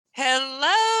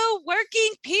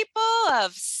working people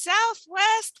of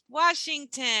Southwest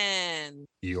Washington.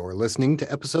 You're listening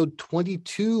to episode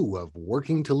 22 of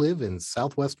Working to Live in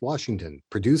Southwest Washington,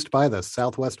 produced by the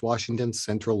Southwest Washington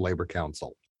Central Labor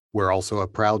Council. We're also a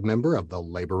proud member of the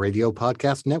Labor Radio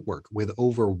Podcast Network with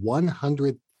over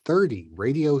 130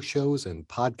 radio shows and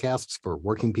podcasts for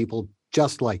working people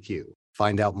just like you.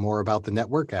 Find out more about the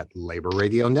network at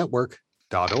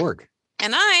laborradionetwork.org.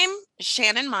 And I'm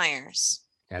Shannon Myers.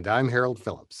 And I'm Harold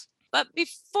Phillips. But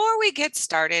before we get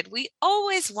started, we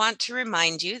always want to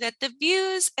remind you that the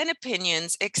views and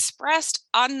opinions expressed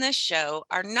on this show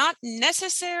are not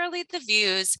necessarily the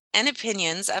views and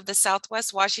opinions of the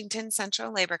Southwest Washington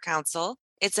Central Labor Council,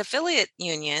 its affiliate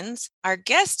unions, our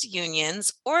guest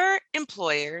unions, or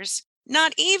employers,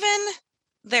 not even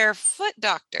their foot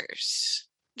doctors.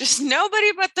 Just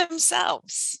nobody but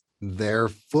themselves. They're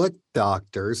foot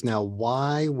doctors. Now,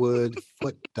 why would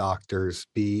foot doctors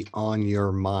be on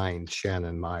your mind,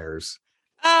 Shannon Myers?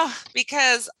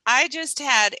 Because I just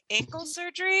had ankle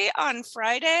surgery on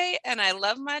Friday and I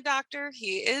love my doctor.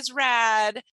 He is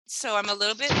rad. So I'm a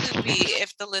little bit loopy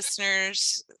if the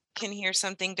listeners can hear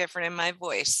something different in my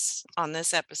voice on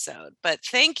this episode. But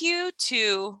thank you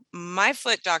to my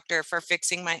foot doctor for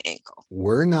fixing my ankle.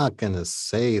 We're not going to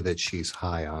say that she's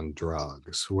high on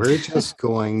drugs. We're just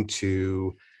going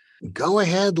to go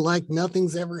ahead like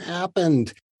nothing's ever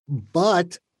happened.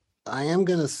 But I am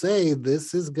going to say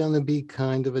this is going to be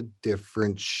kind of a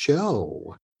different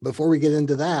show. Before we get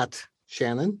into that,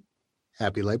 Shannon,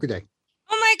 happy Labor Day.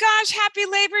 Oh my gosh, happy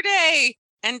Labor Day.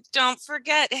 And don't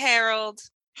forget, Harold,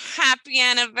 happy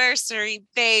anniversary,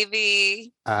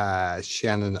 baby.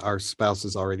 Shannon, our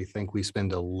spouses already think we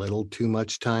spend a little too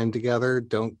much time together.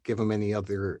 Don't give them any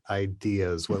other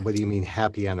ideas. What do you mean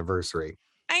happy anniversary?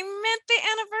 I meant the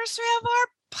anniversary of our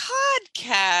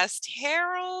podcast,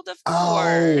 Harold, of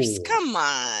course. Come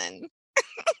on.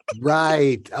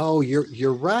 Right. Oh,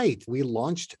 you're right. We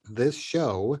launched this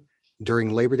show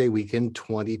during Labor Day weekend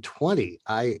 2020.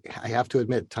 I have to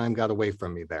admit, time got away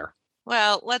from me there.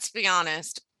 Well, let's be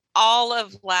honest. All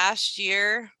of last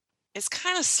year is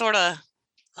kind of sort of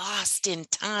lost in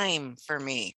time for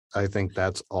me. I think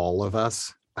that's all of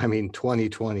us. I mean,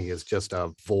 2020 is just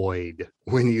a void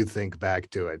when you think back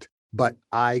to it. But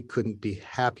I couldn't be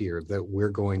happier that we're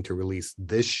going to release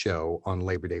this show on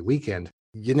Labor Day weekend.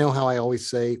 You know how I always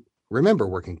say, remember,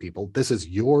 working people, this is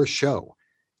your show.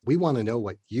 We want to know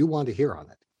what you want to hear on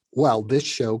it. Well, this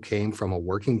show came from a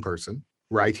working person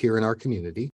right here in our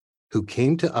community who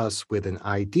came to us with an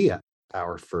idea.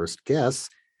 Our first guest,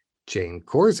 Jane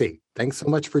Corsi. Thanks so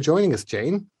much for joining us,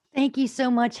 Jane. Thank you so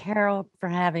much, Harold, for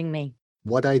having me.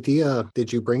 What idea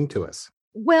did you bring to us?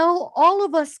 Well, all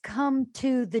of us come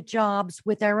to the jobs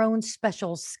with our own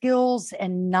special skills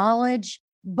and knowledge,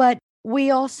 but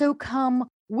we also come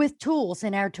with tools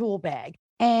in our tool bag.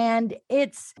 And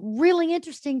it's really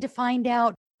interesting to find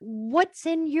out what's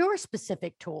in your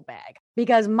specific tool bag,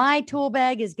 because my tool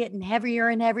bag is getting heavier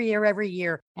and heavier every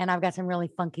year, and I've got some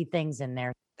really funky things in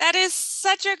there. That is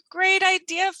such a great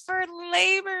idea for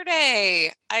Labor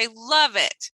Day. I love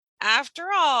it. After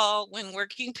all, when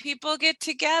working people get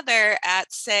together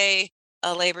at, say,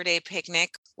 a Labor Day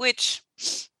picnic, which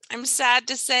I'm sad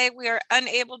to say we are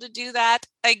unable to do that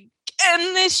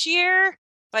again this year,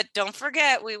 but don't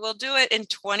forget, we will do it in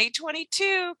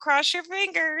 2022. Cross your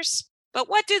fingers. But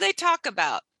what do they talk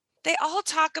about? They all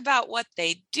talk about what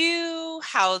they do,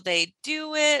 how they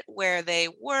do it, where they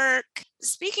work.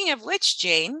 Speaking of which,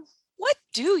 Jane, what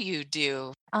do you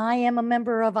do? I am a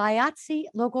member of IATSE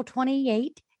Local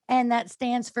 28, and that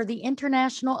stands for the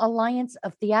International Alliance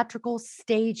of Theatrical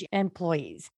Stage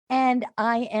Employees. And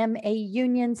I am a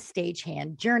union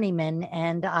stagehand journeyman,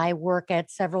 and I work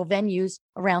at several venues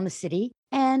around the city.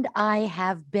 And I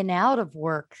have been out of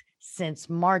work since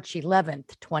March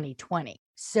 11th, 2020.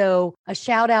 So a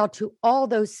shout out to all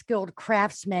those skilled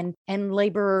craftsmen and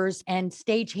laborers and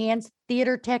stagehands,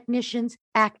 theater technicians,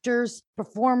 actors,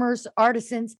 performers,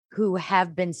 artisans who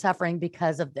have been suffering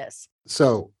because of this.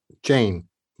 So, Jane,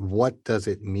 what does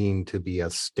it mean to be a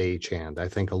stagehand? I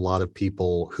think a lot of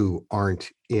people who aren't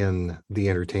in the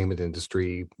entertainment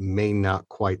industry may not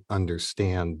quite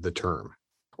understand the term.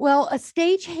 Well, a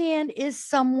stagehand is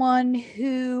someone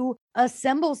who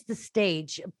assembles the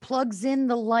stage, plugs in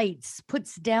the lights,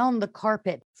 puts down the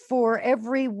carpet. For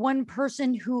every one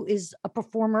person who is a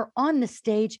performer on the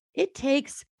stage, it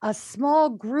takes a small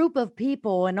group of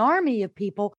people, an army of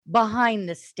people behind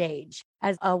the stage.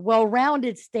 As a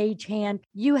well-rounded stagehand,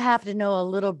 you have to know a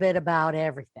little bit about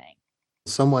everything.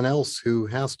 Someone else who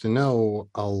has to know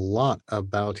a lot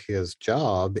about his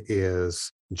job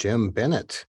is Jim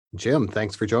Bennett. Jim,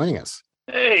 thanks for joining us.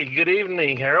 Hey, good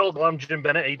evening, Harold. Well, I'm Jim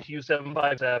Bennett, ATU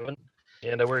 757,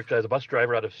 and I work as a bus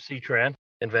driver out of C-Tran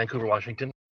in Vancouver,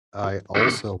 Washington. I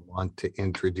also want to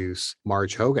introduce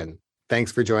Marge Hogan.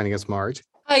 Thanks for joining us, Marge.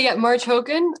 Hi, yeah, Marge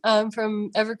Hogan. I'm from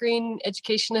Evergreen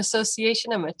Education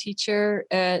Association. I'm a teacher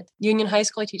at Union High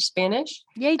School. I teach Spanish.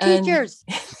 Yay, And- teachers.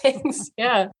 Thanks.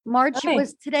 Yeah. Marge, Hi.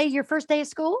 was today your first day of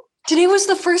school? Today was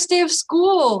the first day of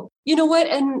school. You know what?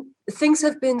 And things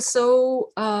have been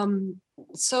so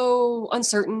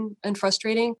uncertain and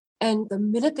frustrating. And the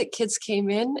minute that kids came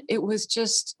in, it was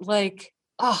just like,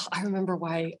 oh, I remember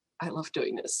why I love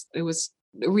doing this. It was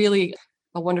really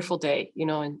a wonderful day,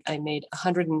 and I made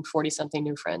 140 something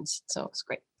new friends. So it's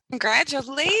great.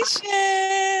 Congratulations.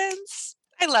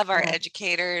 I love our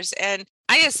educators, and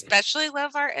I especially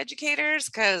love our educators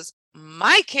because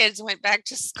my kids went back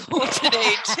to school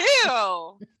today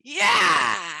too.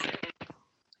 Yeah. It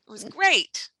was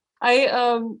great. I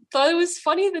thought it was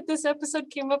funny that this episode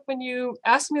came up when you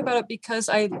asked me about it, because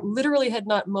I literally had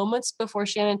not moments before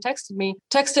Shannon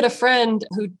texted a friend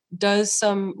who does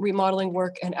some remodeling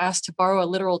work and asked to borrow a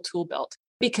literal tool belt.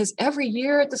 Because every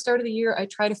year at the start of the year, I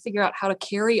try to figure out how to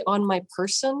carry on my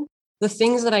person the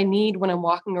things that I need when I'm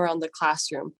walking around the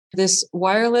classroom. This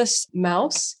wireless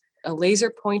mouse, a laser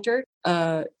pointer,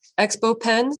 Expo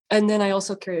pen, and then I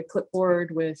also carry a clipboard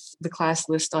with the class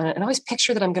list on it. And I always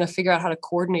picture that I'm going to figure out how to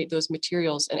coordinate those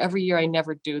materials. And every year I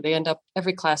never do. They end up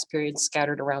every class period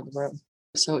scattered around the room.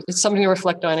 So it's something to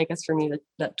reflect on, I guess, for me,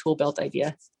 that tool belt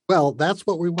idea. Well, that's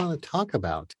what we want to talk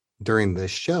about during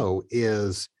this show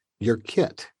is your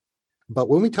kit. But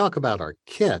when we talk about our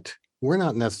kit, we're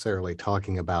not necessarily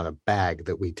talking about a bag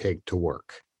that we take to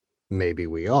work. Maybe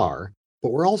we are.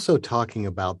 But we're also talking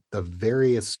about the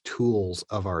various tools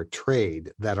of our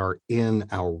trade that are in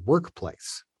our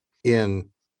workplace. In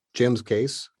Jim's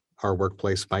case, our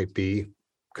workplace might be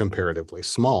comparatively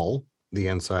small, the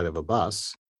inside of a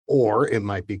bus, or it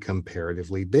might be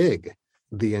comparatively big,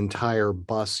 the entire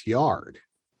bus yard.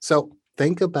 So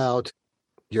think about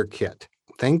your kit.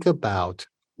 Think about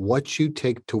what you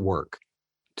take to work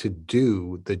to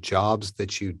do the jobs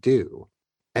that you do.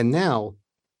 And now,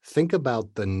 think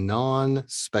about the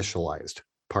non-specialized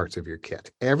parts of your kit.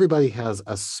 Everybody has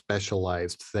a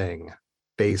specialized thing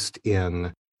based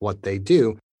in what they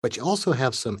do, but you also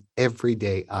have some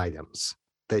everyday items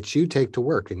that you take to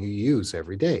work and you use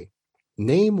every day.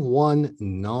 Name one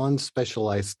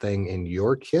non-specialized thing in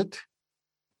your kit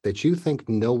that you think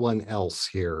no one else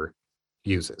here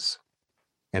uses.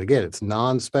 And again, it's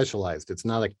non-specialized. It's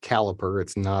not a caliper.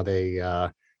 It's not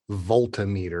a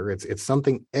voltmeter. It's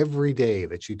something every day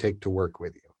that you take to work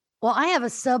with you. Well, I have a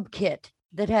sub kit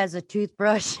that has a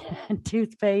toothbrush and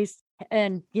toothpaste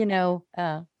and,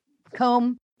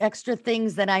 comb, extra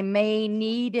things that I may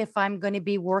need if I'm going to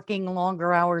be working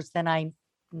longer hours than I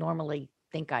normally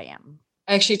think I am.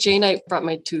 Actually, Jane, I brought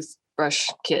my toothbrush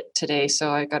kit today,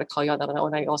 so I got to call you on that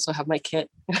one. I also have my kit.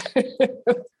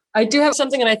 I do have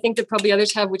something, and I think that probably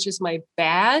others have, which is my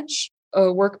badge,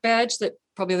 a work badge that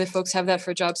probably other folks have that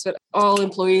for jobs, but all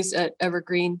employees at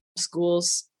Evergreen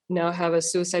schools now have a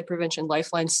suicide prevention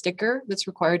lifeline sticker that's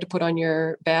required to put on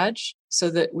your badge so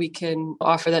that we can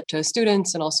offer that to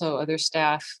students and also other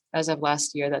staff. As of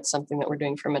last year, that's something that we're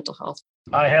doing for mental health.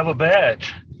 I have a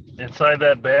badge. Inside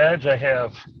that badge, I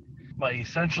have my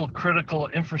essential critical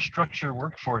infrastructure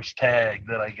workforce tag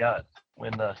that I got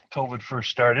when COVID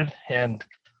first started. And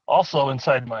also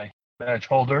inside my badge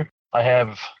holder, I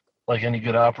have, like any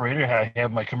good operator, I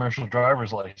have my commercial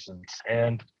driver's license,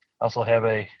 and also have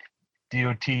a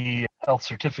DOT health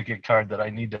certificate card that I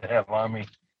need to have on me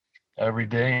every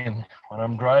day and when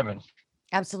I'm driving.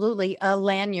 Absolutely. A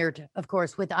lanyard, of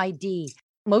course, with ID.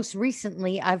 Most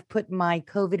recently, I've put my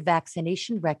COVID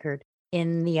vaccination record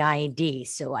in the ID,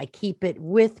 so I keep it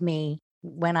with me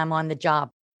when I'm on the job.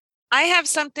 I have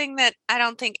something that I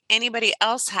don't think anybody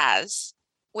else has,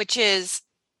 which is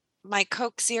my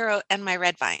Coke Zero and my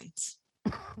Red Vines.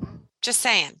 Just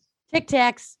saying. Tic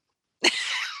Tacs.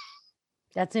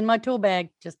 That's in my tool bag.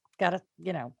 Just gotta,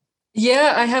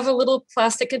 Yeah, I have a little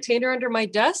plastic container under my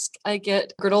desk. I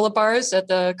get granola bars at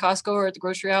the Costco or at the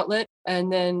grocery outlet.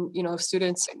 And then, if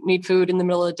students need food in the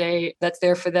middle of the day, that's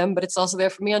there for them. But it's also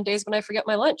there for me on days when I forget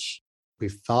my lunch.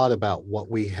 We've thought about what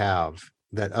we have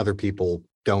that other people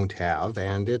don't have.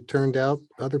 And it turned out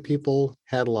other people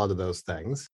had a lot of those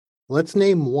things. Let's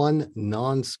name one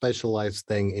non-specialized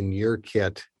thing in your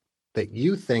kit that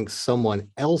you think someone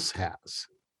else has,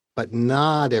 but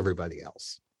not everybody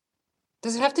else.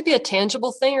 Does it have to be a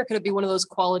tangible thing, or could it be one of those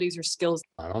qualities or skills?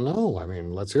 I don't know. I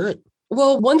mean, let's hear it.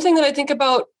 Well, one thing that I think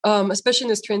about, especially in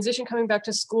this transition coming back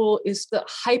to school, is the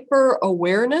hyper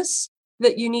awareness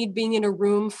that you need being in a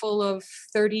room full of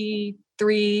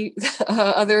 33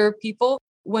 other people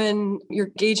when you're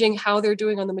gauging how they're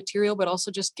doing on the material, but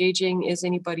also just gauging, is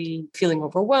anybody feeling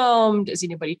overwhelmed? Is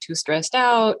anybody too stressed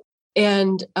out?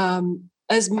 And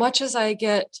as much as I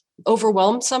get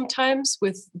overwhelmed sometimes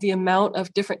with the amount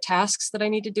of different tasks that I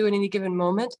need to do in any given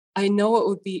moment, I know it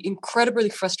would be incredibly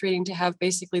frustrating to have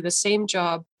basically the same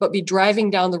job, but be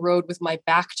driving down the road with my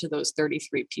back to those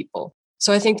 33 people.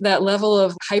 So I think that level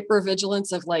of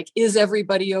hypervigilance of like, is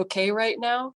everybody okay right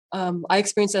now? I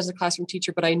experienced that as a classroom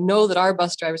teacher, but I know that our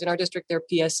bus drivers in our district, they're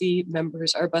PSE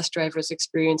members, our bus drivers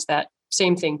experience that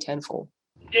same thing tenfold.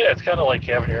 Yeah, it's kind of like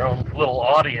having your own little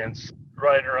audience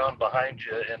riding around behind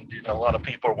you, and a lot of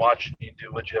people are watching you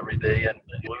do what you every day. And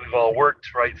we've all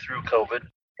worked right through COVID,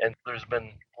 and there's been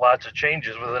lots of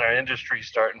changes within our industry,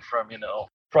 starting from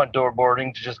front door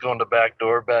boarding to just going to back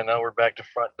door. But now we're back to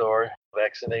front door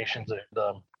vaccinations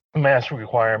and mask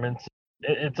requirements.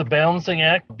 It's a balancing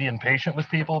act, being patient with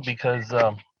people, because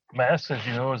masks, as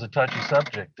you know, is a touchy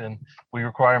subject, and we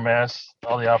require masks.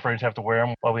 All the operators have to wear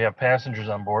them while we have passengers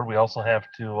on board. We also have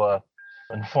to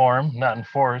inform, not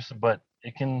enforce, but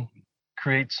it can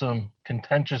create some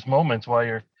contentious moments while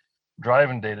you're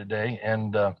driving day to day.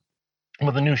 And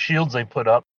with the new shields they put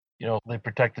up, they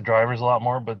protect the drivers a lot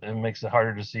more, but it makes it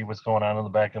harder to see what's going on in the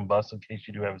back of the bus in case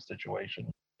you do have a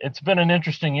situation. It's been an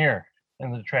interesting year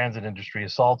in the transit industry.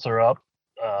 Assaults are up.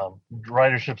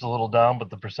 Ridership's a little down,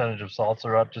 but the percentage of assaults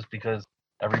are up just because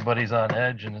everybody's on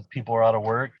edge and people are out of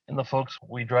work. And the folks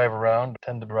we drive around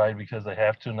tend to ride because they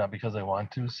have to, not because they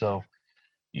want to. So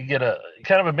you get a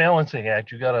kind of a balancing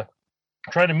act. You got to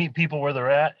try to meet people where they're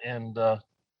at and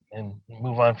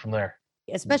move on from there.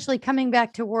 Especially coming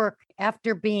back to work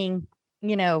after being,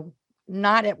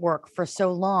 not at work for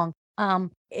so long.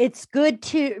 It's good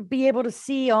to be able to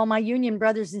see all my union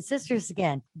brothers and sisters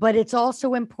again, but it's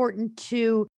also important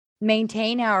to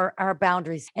maintain our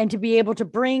boundaries and to be able to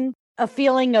bring a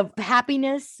feeling of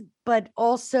happiness, but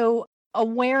also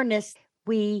awareness.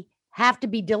 We have to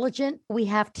be diligent. We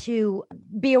have to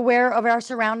be aware of our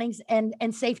surroundings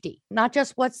and safety, not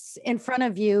just what's in front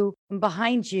of you and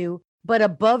behind you, but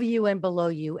above you and below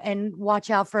you, and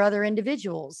watch out for other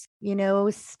individuals.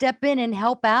 Step in and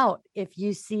help out if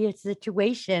you see a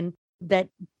situation that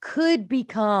could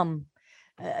become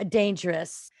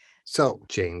dangerous. So,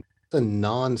 Jane, the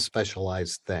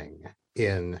non-specialized thing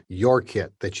in your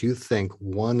kit that you think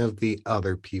one of the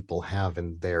other people have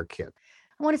in their kit?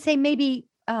 I want to say maybe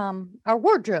our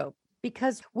wardrobe,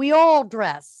 because we all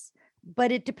dress,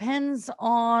 but it depends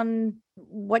on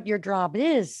what your job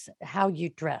is, how you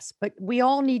dress. But we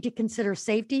all need to consider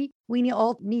safety. We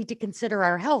all need to consider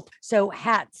our health. So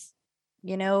hats,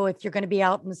 if you're going to be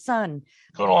out in the sun.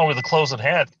 Going along with the clothes and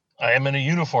hat, I am in a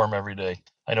uniform every day.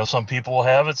 I know some people will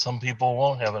have it, some people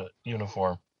won't have a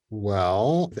uniform.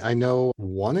 Well, I know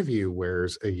one of you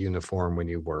wears a uniform when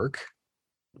you work.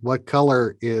 What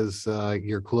color is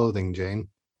your clothing, Jane?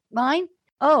 Mine?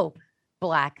 Oh,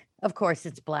 black. Of course,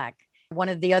 it's black. One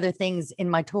of the other things in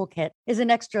my toolkit is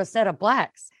an extra set of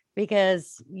blacks,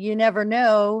 because you never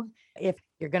know if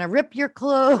you're going to rip your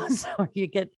clothes or you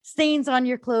get stains on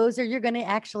your clothes, or you're going to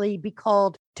actually be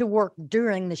called to work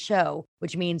during the show,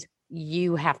 which means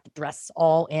you have to dress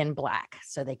all in black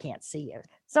so they can't see you.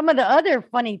 Some of the other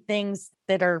funny things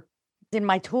that are in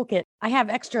my toolkit, I have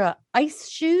extra ice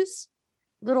shoes,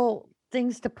 little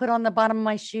things to put on the bottom of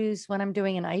my shoes when I'm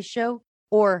doing an ice show,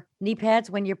 or knee pads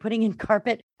when you're putting in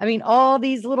carpet. I mean, all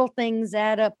these little things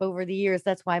add up over the years.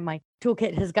 That's why my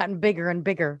toolkit has gotten bigger and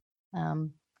bigger.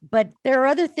 But there are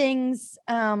other things,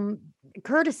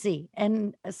 courtesy,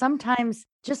 and sometimes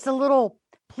just a little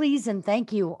please and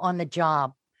thank you on the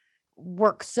job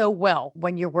works so well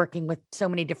when you're working with so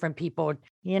many different people,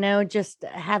 just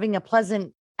having a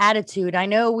pleasant attitude. I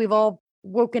know we've all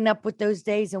woken up with those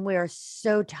days and we are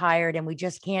so tired and we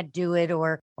just can't do it,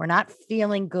 or we're not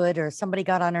feeling good, or somebody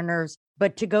got on our nerves.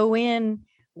 But to go in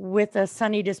with a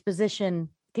sunny disposition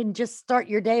can just start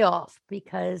your day off,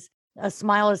 because a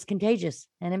smile is contagious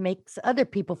and it makes other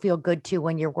people feel good too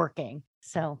when you're working.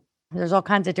 So there's all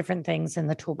kinds of different things in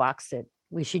the toolbox that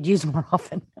we should use more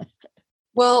often.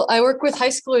 Well, I work with high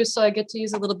schoolers, so I get to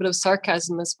use a little bit of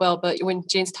sarcasm as well. But when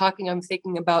Jane's talking, I'm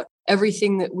thinking about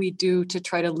everything that we do to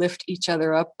try to lift each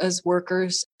other up as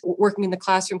workers. Working in the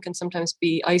classroom can sometimes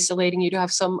be isolating. You do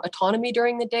have some autonomy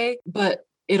during the day, but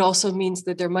it also means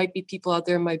that there might be people out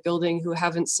there in my building who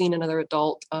haven't seen another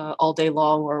adult all day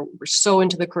long, or we're so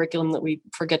into the curriculum that we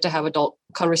forget to have adult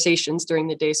conversations during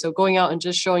the day. So going out and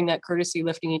just showing that courtesy,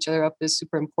 lifting each other up is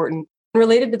super important.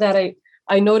 Related to that,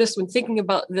 I noticed when thinking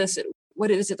about this,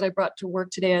 what is it that I brought to work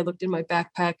today? I looked in my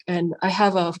backpack and I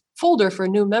have a folder for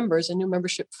new members, a new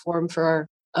membership form for our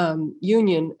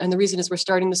union. And the reason is we're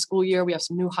starting the school year. We have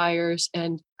some new hires.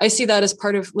 And I see that as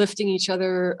part of lifting each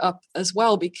other up as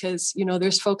well, because,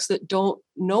 there's folks that don't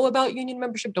know about union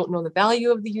membership, don't know the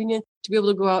value of the union. To be able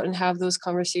to go out and have those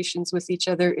conversations with each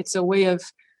other, it's a way of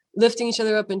lifting each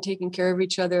other up and taking care of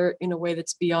each other in a way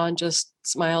that's beyond just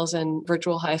smiles and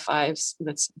virtual high fives,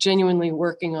 that's genuinely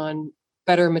working on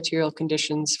better material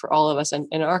conditions for all of us. And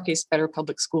in our case, better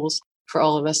public schools for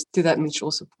all of us through that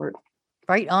mutual support.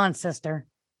 Right on, sister.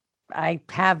 I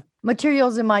have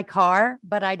materials in my car,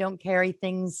 but I don't carry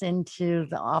things into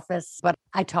the office, but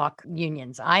I talk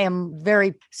unions. I am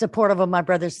very supportive of my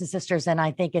brothers and sisters, and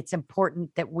I think it's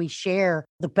important that we share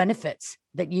the benefits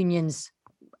that unions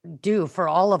do for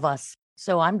all of us.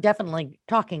 So I'm definitely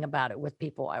talking about it with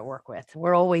people I work with.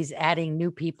 We're always adding new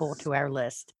people to our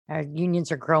list. Our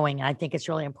unions are growing. And I think it's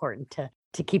really important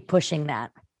to keep pushing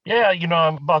that. Yeah,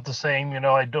 I'm about the same.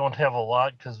 I don't have a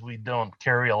lot because we don't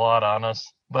carry a lot on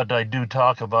us, but I do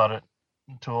talk about it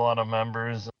to a lot of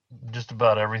members, just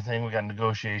about everything. We got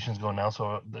negotiations going now,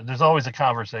 so there's always a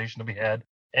conversation to be had.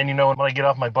 And, when I get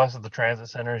off my bus at the transit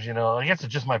centers, I guess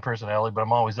it's just my personality, but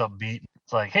I'm always upbeat.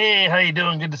 It's like, hey, how you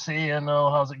doing? Good to see you.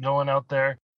 How's it going out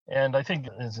there? And I think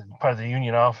as part of the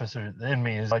union officer in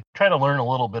me is I try to learn a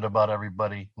little bit about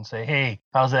everybody and say, hey,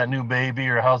 how's that new baby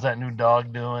or how's that new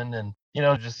dog doing? And,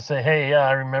 just to say, hey, yeah,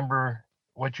 I remember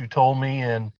what you told me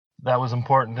and that was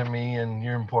important to me and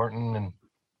you're important.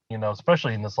 And,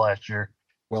 especially in this last year.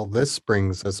 Well, this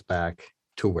brings us back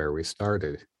to where we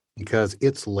started because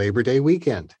it's Labor Day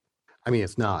weekend. I mean,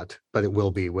 it's not, but it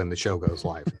will be when the show goes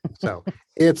live. So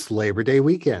it's Labor Day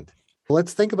weekend.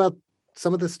 Let's think about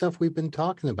some of the stuff we've been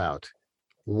talking about.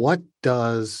 What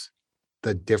does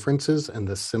the differences and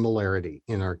the similarity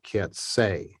in our kits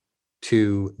say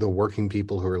to the working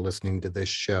people who are listening to this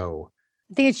show?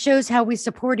 I think it shows how we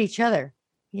support each other,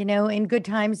 in good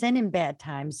times and in bad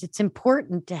times. It's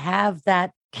important to have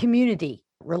that community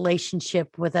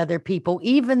relationship with other people,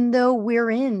 even though we're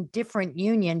in different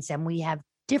unions and we have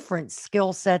different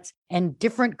skill sets and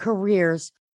different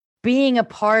careers. Being a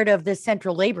part of the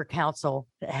Central Labor Council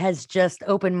has just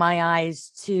opened my eyes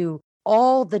to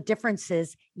all the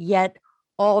differences, yet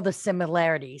all the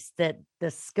similarities that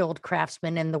the skilled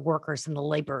craftsmen and the workers and the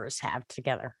laborers have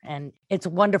together. And it's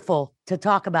wonderful to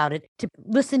talk about it, to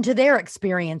listen to their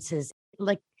experiences.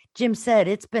 Like Jim said,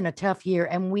 it's been a tough year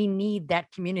and we need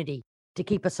that community to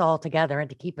keep us all together and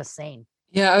to keep us sane.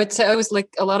 Yeah, I would say I was like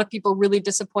a lot of people really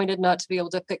disappointed not to be able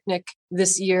to picnic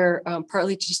this year,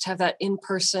 partly to just have that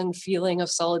in-person feeling of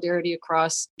solidarity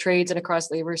across trades and across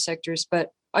labor sectors. But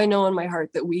I know in my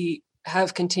heart that we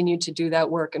have continued to do that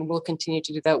work and will continue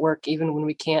to do that work even when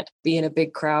we can't be in a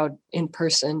big crowd in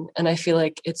person. And I feel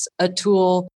like it's a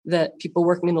tool that people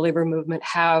working in the labor movement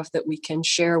have that we can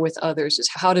share with others, is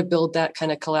how to build that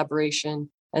kind of collaboration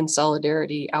and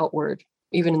solidarity outward,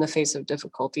 even in the face of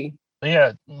difficulty.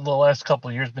 Yeah, the last couple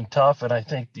of years been tough, and I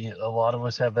think a lot of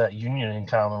us have that union in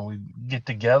common. We get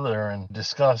together and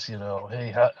discuss,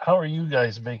 hey, how are you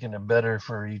guys making it better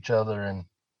for each other?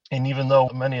 And even though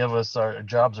many of us, our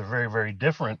jobs are very, very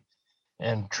different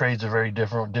and trades are very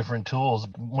different tools,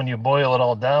 when you boil it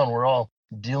all down, we're all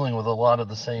dealing with a lot of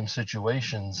the same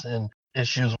situations and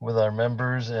issues with our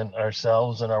members and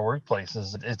ourselves and our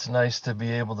workplaces. It's nice to be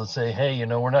able to say, hey,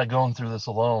 we're not going through this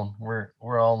alone.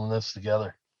 We're all in this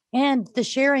together. And the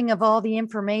sharing of all the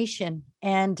information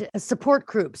and support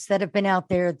groups that have been out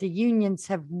there. The unions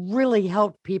have really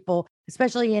helped people,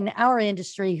 especially in our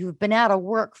industry, who've been out of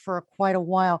work for quite a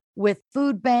while, with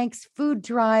food banks, food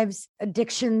drives,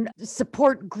 addiction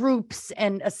support groups,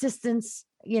 and assistance,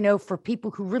 for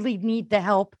people who really need the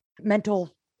help,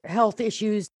 mental health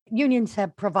issues. Unions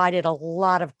have provided a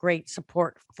lot of great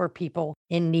support for people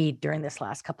in need during this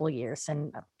last couple of years.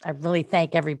 And I really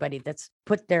thank everybody that's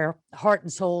put their heart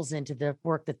and souls into the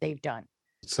work that they've done.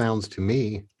 It sounds to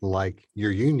me like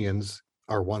your unions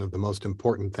are one of the most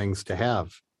important things to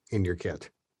have in your kit.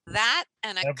 That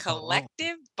and a Absolutely.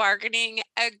 collective bargaining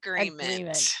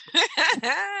agreement.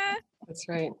 That's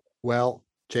right. Well,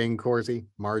 Jane Corsi,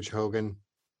 Marge Hogan,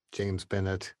 James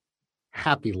Bennett,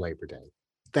 happy Labor Day.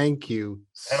 Thank you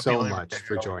Happy so Labor much Day,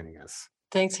 for Harold. joining us.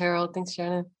 Thanks, Harold. Thanks,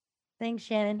 Shannon. Thanks,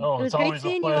 Shannon. Oh, It was it's great always a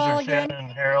seeing you all pleasure, again. Shannon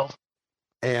and Harold.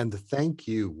 And thank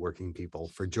you, working people,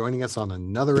 for joining us on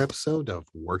another episode of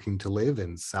Working to Live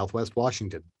in Southwest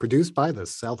Washington, produced by the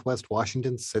Southwest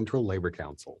Washington Central Labor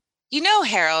Council.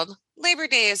 Harold, Labor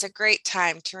Day is a great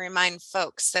time to remind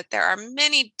folks that there are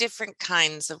many different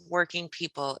kinds of working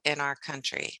people in our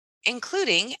country,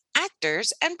 including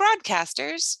actors and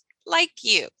broadcasters like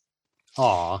you.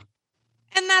 Aw,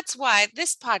 And that's why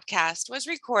this podcast was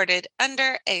recorded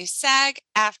under a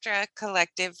SAG-AFTRA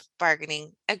collective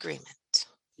bargaining agreement.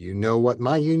 You know what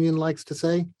my union likes to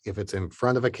say? If it's in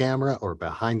front of a camera or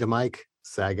behind a mic,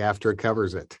 SAG-AFTRA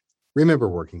covers it. Remember,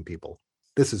 working people,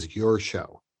 this is your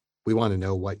show. We want to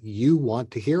know what you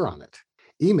want to hear on it.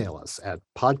 Email us at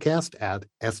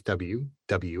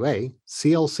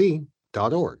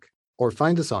podcast@swwaclc.org or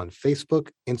find us on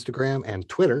Facebook, Instagram, and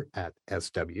Twitter at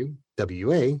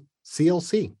SWWACLC.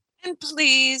 And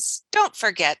please don't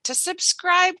forget to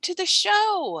subscribe to the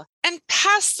show and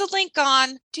pass the link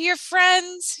on to your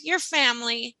friends, your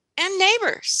family, and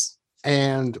neighbors.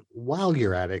 And while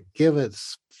you're at it, give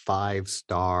us 5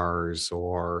 stars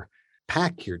or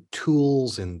pack your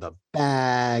tools in the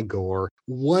bag or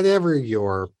whatever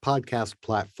your podcast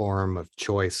platform of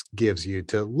choice gives you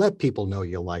to let people know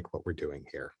you like what we're doing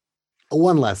here.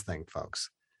 One last thing, folks.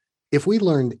 If we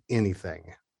learned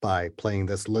anything by playing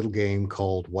this little game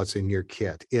called What's in Your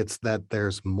Kit, it's that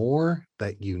there's more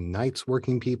that unites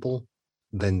working people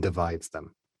than divides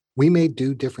them. We may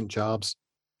do different jobs,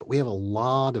 but we have a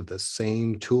lot of the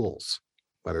same tools,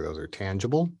 whether those are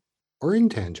tangible or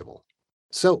intangible.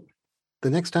 So the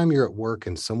next time you're at work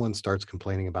and someone starts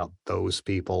complaining about those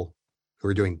people who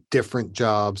are doing different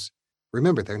jobs,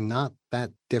 remember, they're not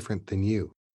that different than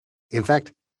you. In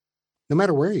fact, no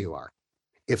matter where you are,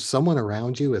 if someone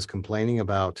around you is complaining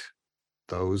about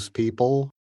those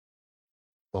people,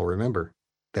 well, remember,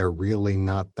 they're really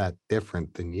not that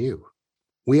different than you.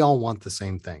 We all want the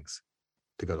same things: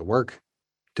 to go to work,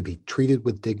 to be treated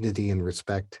with dignity and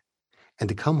respect, and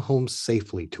to come home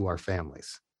safely to our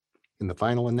families. In the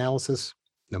final analysis,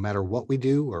 no matter what we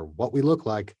do or what we look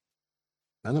like,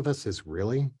 none of us is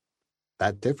really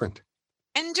that different.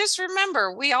 And just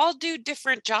remember, we all do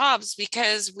different jobs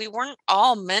because we weren't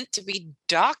all meant to be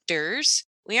doctors.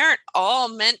 We aren't all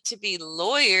meant to be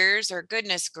lawyers or,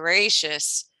 goodness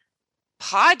gracious,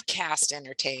 podcast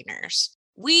entertainers.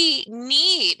 We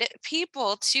need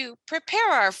people to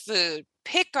prepare our food,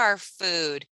 pick our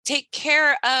food, take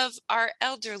care of our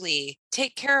elderly,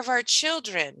 take care of our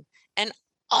children. And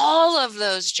all of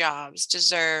those jobs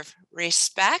deserve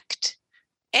respect,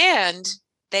 and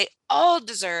they all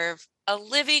deserve a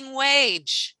living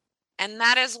wage. And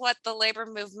that is what the labor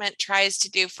movement tries to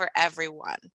do for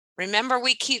everyone. Remember,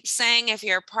 we keep saying if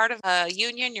you're part of a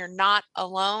union, you're not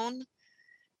alone.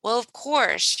 Well, of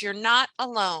course, you're not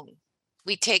alone.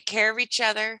 We take care of each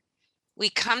other. We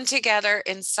come together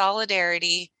in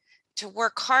solidarity to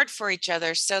work hard for each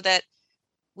other so that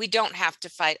we don't have to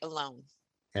fight alone.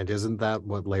 And isn't that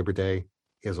what Labor Day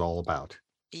is all about?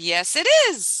 Yes, it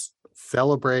is.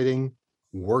 Celebrating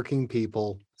working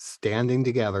people standing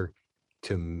together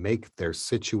to make their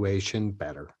situation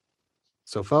better.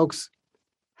 So, folks,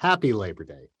 happy Labor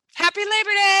Day. Happy Labor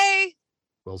Day.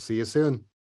 We'll see you soon.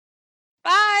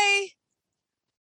 Bye.